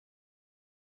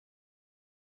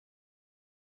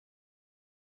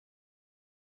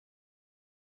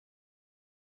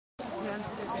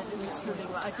just really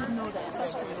well. I didn't know that.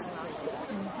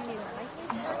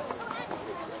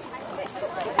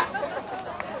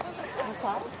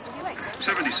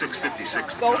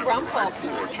 76.56. Go Rumple.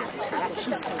 4 jump balls,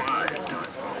 5 time balls.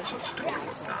 That's a total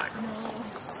of 9.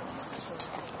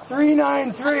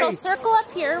 393. Circle up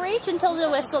here, Rach, until the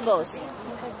whistle goes.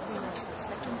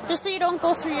 Just so you don't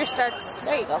go through your starts.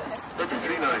 There you go. Number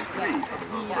 393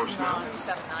 from the course now.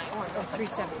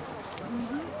 370.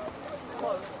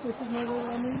 This is my little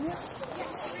immediate.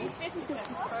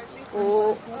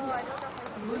 Oh.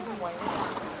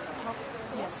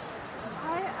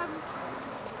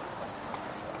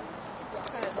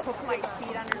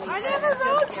 I never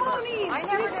rode ponies. I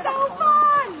never did. So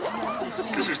fun.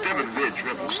 This is Devon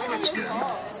Rumplestilskin.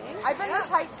 I've been this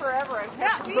height forever.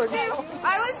 Yeah, me too.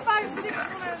 I was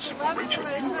 5'6" when I was 11. By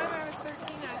the time I was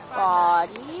 13, I was 5'9".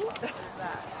 Body.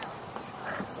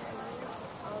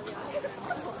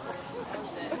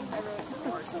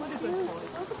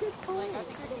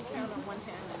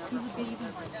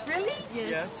 Really?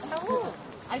 Yes. How old?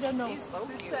 I don't know.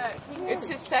 It's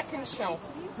his second show.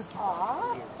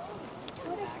 Aww.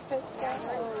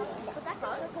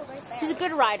 He's a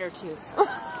good rider, too.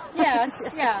 Yes,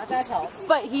 yeah, that helps.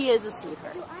 But he is a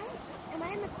sweetheart. Am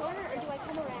I in the corner or do I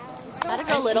come around? Let it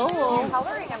go, little.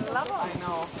 Coloring, I love him. I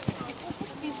know.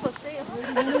 He's for sale. Do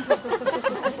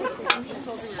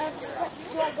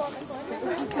I go on the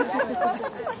corner?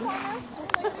 Just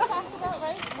like we talked about,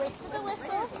 right? Wait for the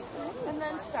whistle and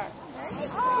then start.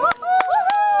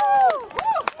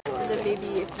 The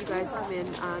baby, if you guys come in,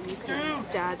 you can,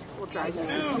 Dad will drive you.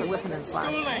 This is a whipping and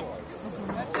slash. Okay,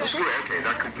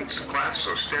 that completes the class,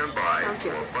 so stand by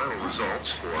for final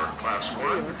results for Class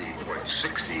 1, the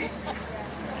 0.60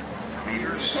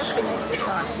 meters. It's just been nice to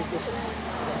Sean if you just,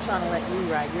 Sean will let you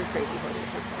ride your crazy horse at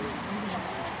her place.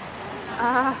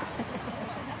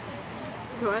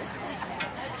 What?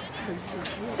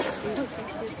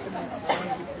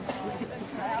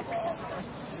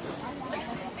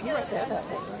 You weren't there that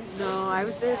day. No, I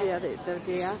was there the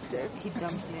day after. He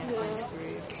dumped me at my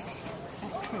grave.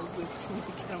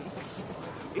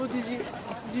 Well, do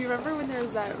you remember when there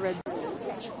was that red?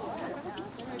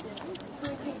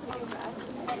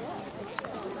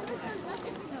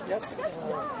 Yep.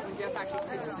 When Jeff actually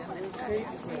pitches in, then he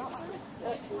catches.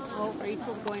 Oh,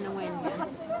 Rachel's going to win then.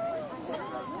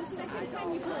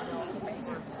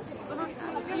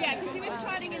 Yeah, because he was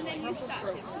trotting and then you stopped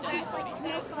him. So that's like,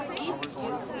 He's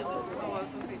cute.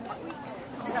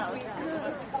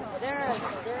 They're very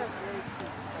cute.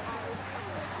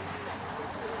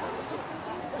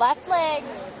 Left leg.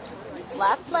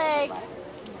 Left leg.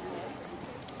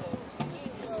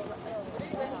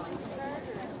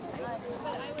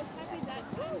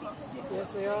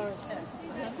 Yes, they are.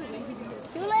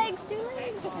 Two legs, two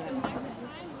legs.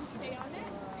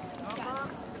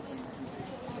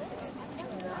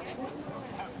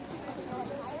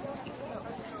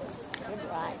 Good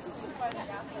ride.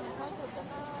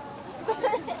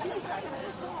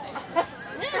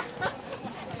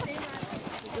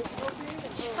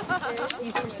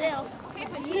 He's for sale.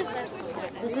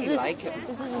 This is his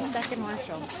second horse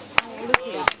show.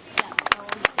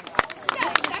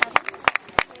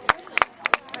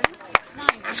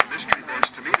 That's a mystery horse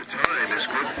to me. The time is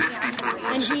good,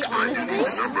 50.16. And he honestly,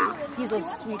 he's a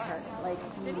sweetheart.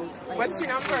 What's your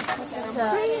number?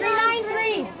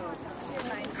 393.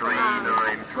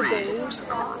 393 was the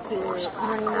number of the horse. a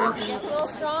little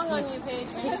strong on you, Paige.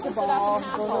 Takes the ball,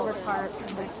 goes over tarp, and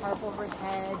the tarp over his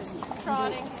head.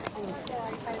 Trotting.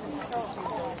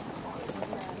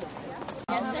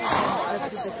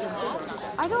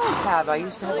 I don't have. I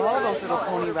used to have all those little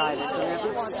pony riders, and it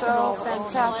was so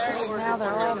fantastic. And now they're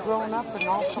all grown up and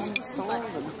all ponies sold. And,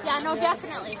 Yeah, no,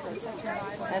 definitely.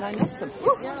 and I miss them. I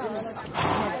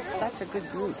had such a good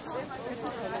group.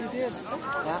 You did.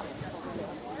 Yeah.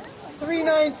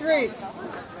 393.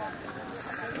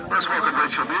 Let's welcome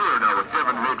Rachel Mueller now with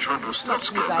Devon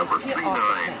Rumplestilskin, number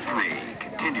 393,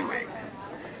 continuing.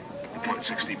 The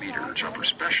 0.60 meter jumper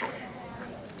special.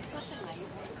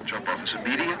 Jump off is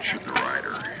immediate, should the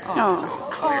rider go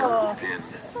clear within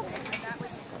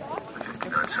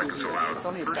 59 seconds allowed It's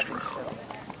only a first second round. show.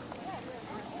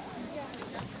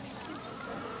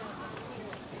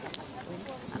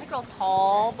 That girl,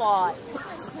 tall body.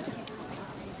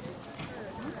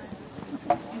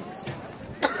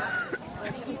 I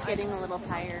think he's getting a little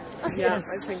tired.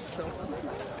 Yes, I think so.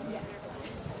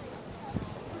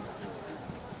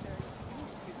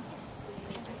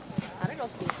 Gotta go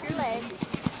squeeze your leg.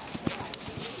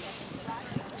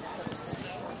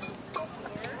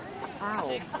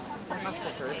 Ow. That must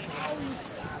have hurt.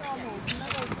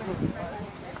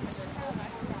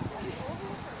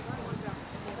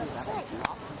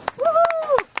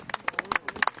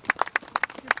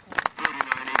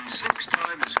 .39.86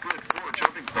 time is good for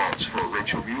jumping faults for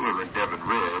Rachel Mueller and Devon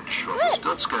Ridge.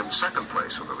 Rumplestilskin second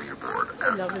place on the leaderboard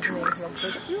after 2 rounds.